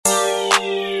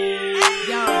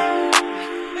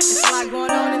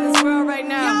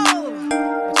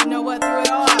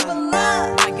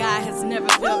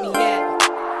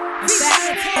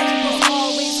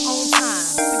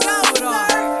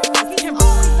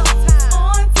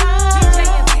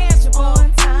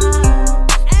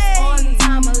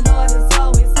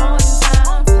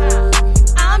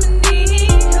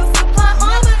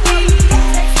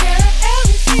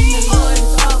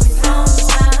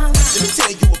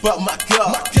but my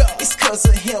God, it's cause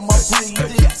of him I'm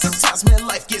breathing. Sometimes man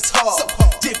life gets hard,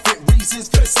 different reasons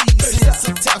for the season.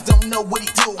 Sometimes don't know what he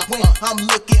doing. I'm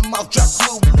looking, mouth drop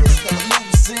clueless. Never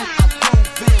losing, I'm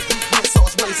proving. We win, so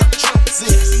it's ways I'm choosing.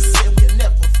 He said we'll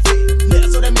never fail,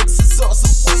 so that makes us all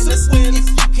some winners.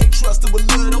 If you can't trust him a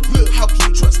little, how can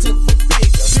you trust him for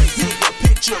bigger? Bigger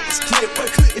picture is clearer.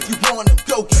 If you want him,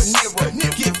 go get nearer.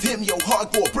 Give him your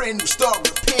heart, go a brand new start,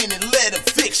 repent and let him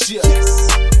fix you.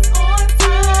 On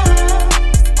time,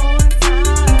 on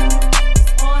time,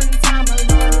 on time, my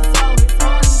Lord is always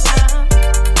on time.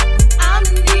 I'm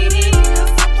in need, he'll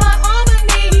supply all my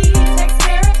needs, takes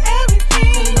care of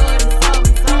everything. The Lord is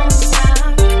always on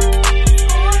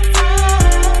time.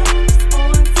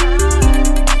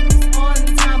 On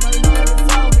time, my Lord is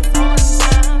always on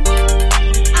time.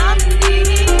 I'm in need,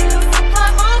 he'll supply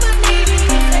all my needs,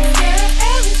 takes care of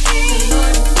everything. The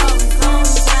Lord is always on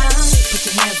time. Put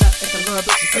your hands up if the Lord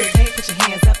bless you today. Put your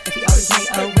hands up if he always made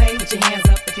a way. Put your hands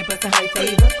up if you're blessed and highly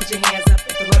favored. Put your hands up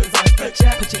if the Lord is always with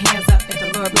you. Put your hands up if the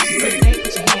Lord bless you today. Put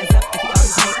your hands up if he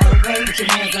always made a way. Put your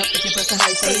hands up if you're blessed and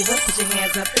highly favored. Put your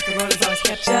hands up if the Lord has always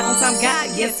kept you. On time God,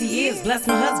 yes he is. Bless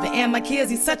my husband and my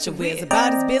kids. He's such a whiz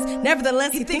about his biz.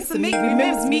 Nevertheless, he thinks of me,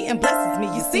 remembers me, and blesses me.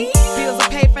 You see, bills are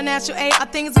paid, financial aid, all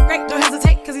things are great. Don't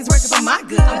hesitate, cause he's working for my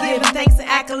good. I'm giving thanks and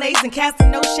accolades and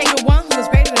casting no shade to one who is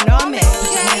greater than all men.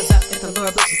 Put your hands up if the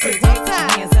Lord bless you today. Put your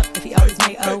hands up if he always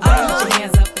made a way. Put your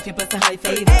hands up if you're blessed and highly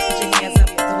favored. Put your hands up